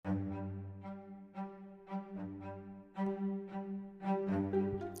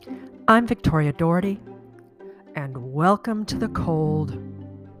I'm Victoria Doherty, and welcome to the Cold.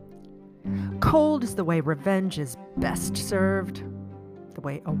 Cold is the way revenge is best served, the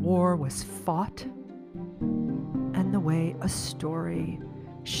way a war was fought, and the way a story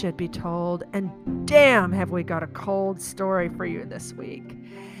should be told. And damn, have we got a cold story for you this week.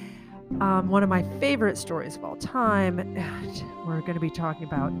 One of my favorite stories of all time, and we're going to be talking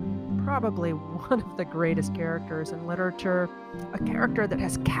about probably one of the greatest characters in literature, a character that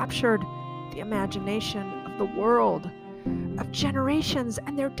has captured the imagination of the world, of generations,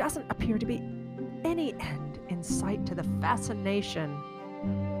 and there doesn't appear to be any end in sight to the fascination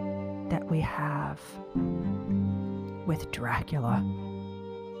that we have with Dracula.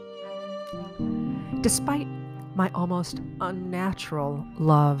 Despite my almost unnatural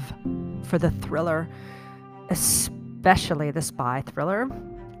love for the thriller, especially the spy thriller,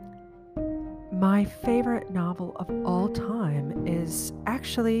 my favorite novel of all time is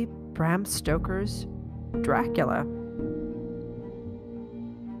actually Bram Stoker's Dracula.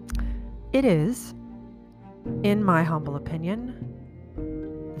 It is, in my humble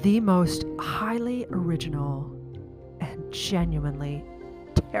opinion, the most highly original and genuinely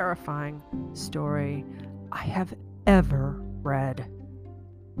terrifying story I have ever read.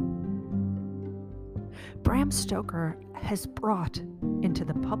 Bram Stoker has brought into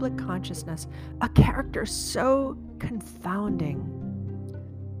the public consciousness a character so confounding,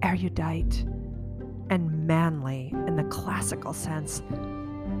 erudite, and manly in the classical sense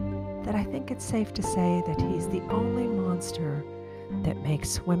that I think it's safe to say that he's the only monster that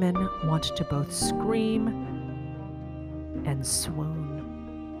makes women want to both scream and swoon.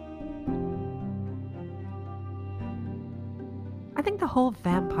 I think the whole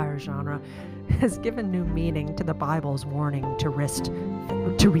vampire genre has given new meaning to the Bible's warning to resist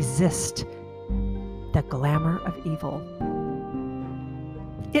the glamour of evil.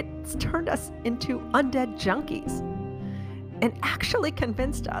 It's turned us into undead junkies and actually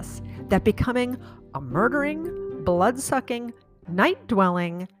convinced us that becoming a murdering, blood-sucking,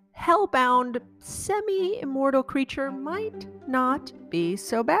 night-dwelling, hell-bound, semi-immortal creature might not be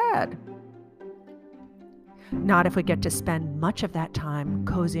so bad. Not if we get to spend much of that time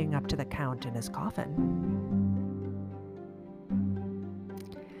cozying up to the Count in his coffin.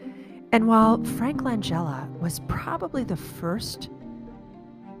 And while Frank Langella was probably the first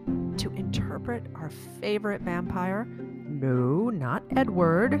to interpret our favorite vampire, no, not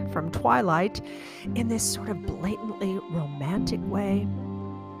Edward from Twilight, in this sort of blatantly romantic way,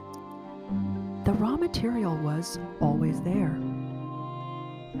 the raw material was always there.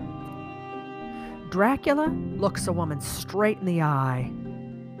 Dracula looks a woman straight in the eye,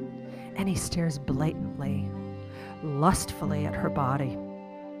 and he stares blatantly, lustfully at her body.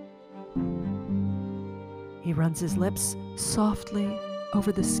 He runs his lips softly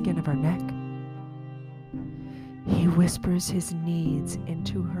over the skin of her neck. He whispers his needs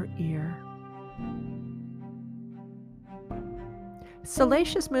into her ear.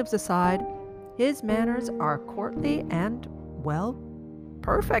 Salacious moves aside. His manners are courtly and, well,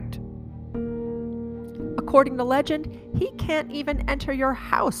 perfect. According to legend, he can't even enter your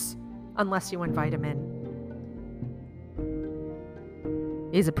house unless you invite him in.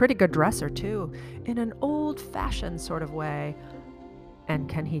 He's a pretty good dresser, too, in an old-fashioned sort of way. And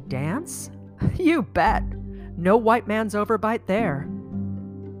can he dance? You bet. No white man's overbite there.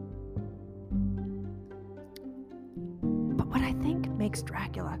 But what I think makes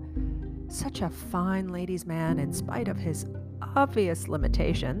Dracula such a fine ladies' man, in spite of his obvious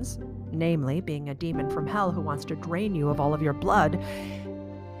limitations, namely being a demon from hell who wants to drain you of all of your blood,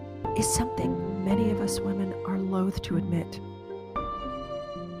 is something many of us women are loath to admit.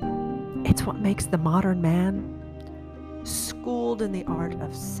 It's what makes the modern man, schooled in the art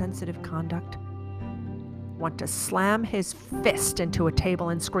of sensitive conduct, want to slam his fist into a table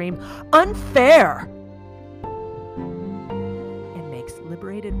and scream, "Unfair!" and makes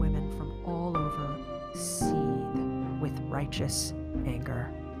liberated women from all over seethe with righteous anger.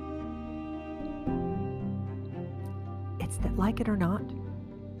 It's that, like it or not,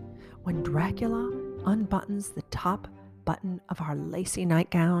 when Dracula unbuttons the top button of our lacy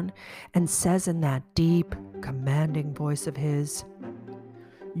nightgown and says in that deep, commanding voice of his,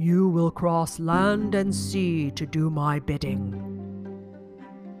 "You will cross land and sea to do my bidding,"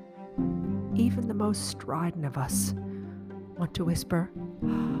 even the most strident of us want to whisper,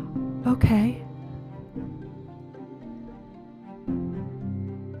 "Okay."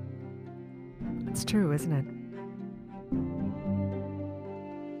 It's true, isn't it?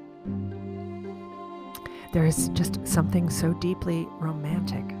 There is just something so deeply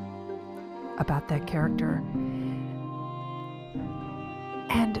romantic about that character.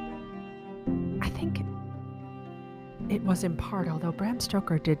 And it was in part, although Bram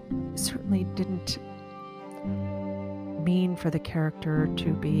Stoker certainly didn't mean for the character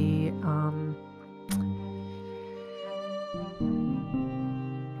to be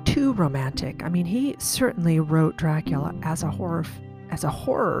too romantic. I mean, he certainly wrote Dracula as a horror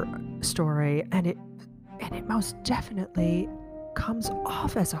story, and it most definitely comes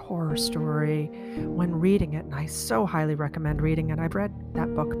off as a horror story when reading it, and I so highly recommend reading it. I've read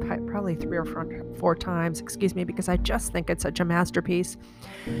that book probably 3 or 4 times, because I just think it's such a masterpiece.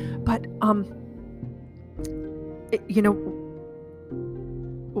 But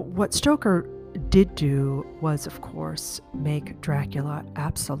what Stoker did do was, of course, make Dracula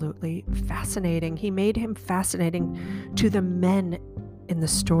absolutely fascinating. He made him fascinating to the men in the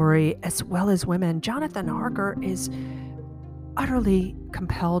story as well as women. Jonathan Harker is utterly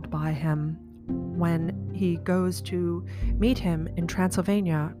compelled by him when he goes to meet him in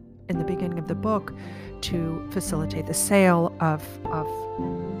Transylvania in the beginning of the book to facilitate the sale of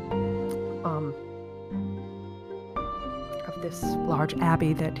this large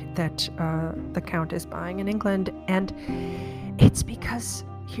abbey that the Count is buying in England. And it's because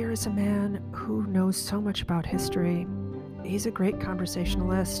here is a man who knows so much about history. He's a great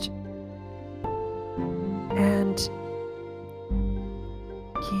conversationalist, and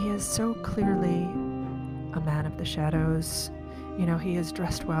he is so clearly a man of the shadows. He is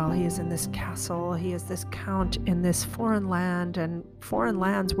dressed well. He is in this castle. He is this count in this foreign land, and foreign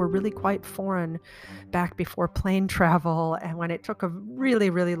lands were really quite foreign back before plane travel, and when it took a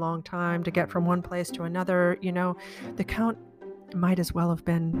really, really long time to get from one place to another. The Count might as well have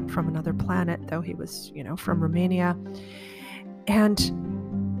been from another planet, though he was, from Romania. And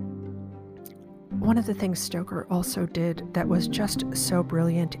one of the things Stoker also did that was just so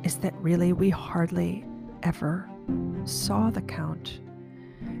brilliant is that really we hardly ever saw the Count.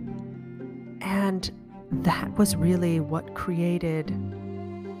 And that was really what created,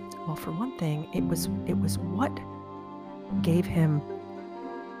 well, for one thing, it was what gave him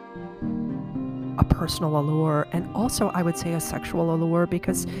a personal allure, and also I would say a sexual allure,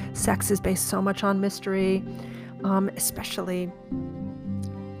 because sex is based so much on mystery, especially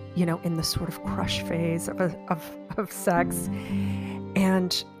in the sort of crush phase of sex.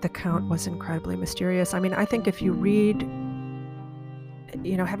 And the Count was incredibly mysterious. I mean, I think if you read,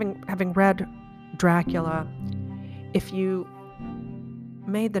 having read Dracula, if you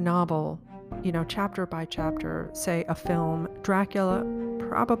made the novel, chapter by chapter, say a film, Dracula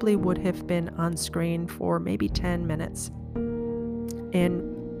probably would have been on screen for maybe 10 minutes in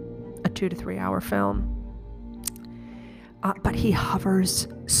a 2 to 3 hour film. But he hovers,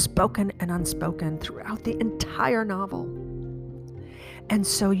 spoken and unspoken, throughout the entire novel. And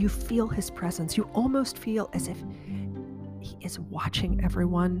so you feel his presence. You almost feel as if he is watching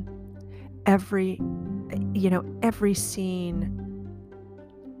everyone, every scene.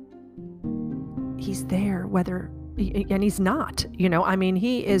 He's there, and he's not, I mean,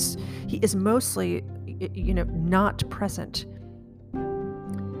 he is mostly, not present.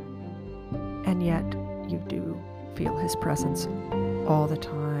 And yet you do feel his presence all the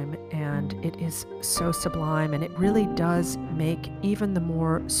time, and it is so sublime, and it really does make even the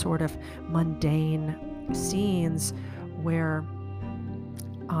more sort of mundane scenes where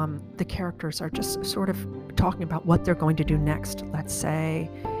the characters are just sort of talking about what they're going to do next, let's say,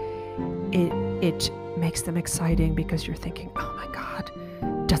 it makes them exciting, because you're thinking, oh my God,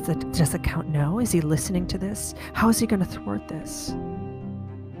 does the Count know? Is he listening to this? How is he going to thwart this?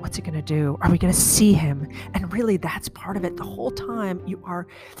 What's he going to do? Are we going to see him? And really, that's part of it. The whole time you are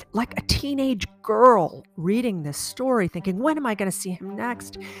like a teenage girl reading this story, thinking, when am I going to see him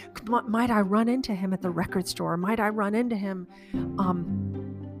next? Might I run into him at the record store? Might I run into him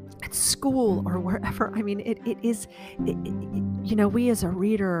at school or wherever? I mean, we as a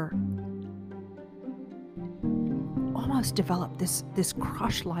reader almost develop this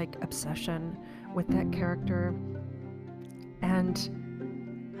crush-like obsession with that character. And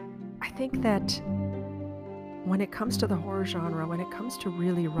I think that when it comes to the horror genre, when it comes to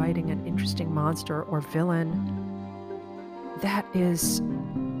really writing an interesting monster or villain, that is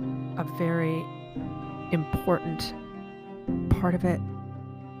a very important part of it.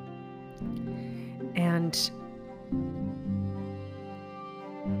 And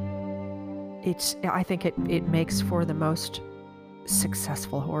I think it makes for the most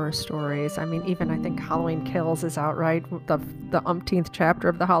successful horror stories. I mean, even I think Halloween Kills is out, right? The umpteenth chapter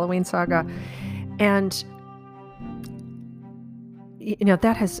of the Halloween saga. And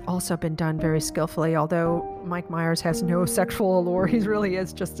that has also been done very skillfully, although Mike Myers has no sexual allure. He really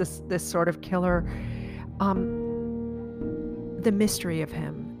is just this sort of killer. The mystery of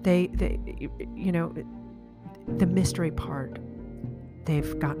him, the mystery part,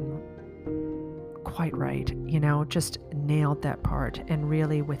 they've gotten quite right, just nailed that part. And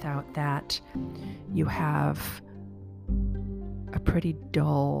really, without that, you have a pretty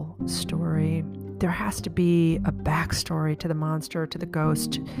dull story. There has to be a backstory to the monster, to the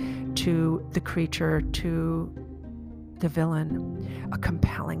ghost, to the creature, to the villain, a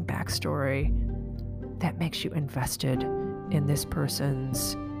compelling backstory that makes you invested in this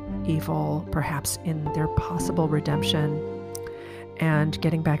person's evil, perhaps in their possible redemption. And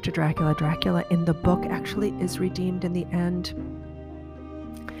getting back to Dracula, Dracula in the book actually is redeemed in the end.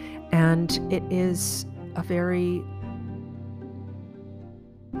 And it is a very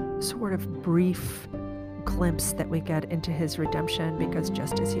sort of brief glimpse that we get into his redemption, because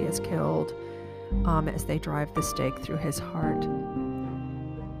just as he is killed, as they drive the stake through his heart,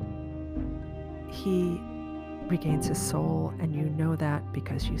 he regains his soul, and you know that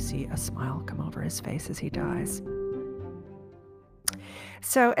because you see a smile come over his face as he dies.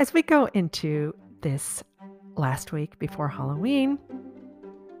 So as we go into this last week before Halloween,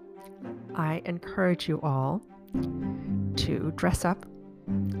 I encourage you all to dress up,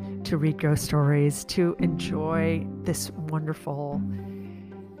 to read ghost stories, to enjoy this wonderful,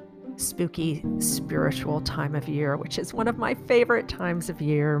 spooky, spiritual time of year, which is one of my favorite times of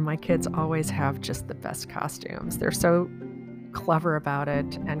year. My kids always have just the best costumes. They're so clever about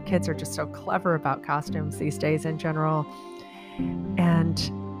it, and kids are just so clever about costumes these days in general. And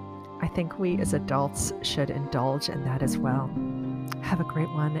I think we as adults should indulge in that as well. Have a great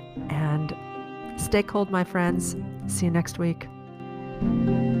one, and stay cold, my friends. See you next week.